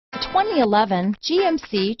2011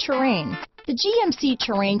 GMC Terrain. The GMC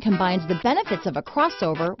Terrain combines the benefits of a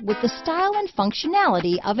crossover with the style and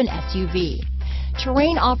functionality of an SUV.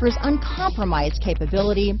 Terrain offers uncompromised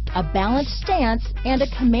capability, a balanced stance, and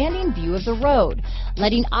a commanding view of the road,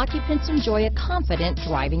 letting occupants enjoy a confident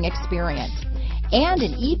driving experience. And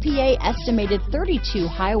an EPA estimated 32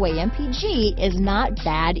 highway MPG is not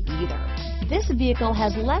bad either. This vehicle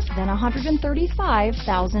has less than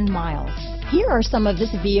 135,000 miles. Here are some of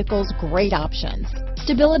this vehicle's great options: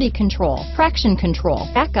 stability control, traction control,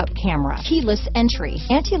 backup camera, keyless entry,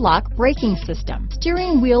 anti-lock braking system,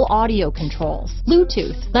 steering wheel audio controls,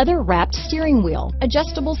 Bluetooth, leather-wrapped steering wheel,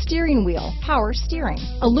 adjustable steering wheel, power steering,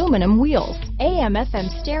 aluminum wheels, AM/FM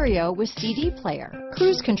stereo with CD player,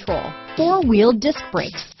 cruise control, four-wheel disc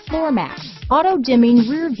brakes, floor mats, auto-dimming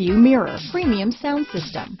rear-view mirror, premium sound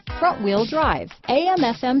system, front-wheel drive,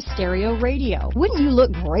 AM/FM stereo radio. Wouldn't you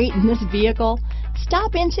look great in this vehicle?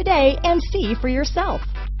 Stop in today and see for yourself.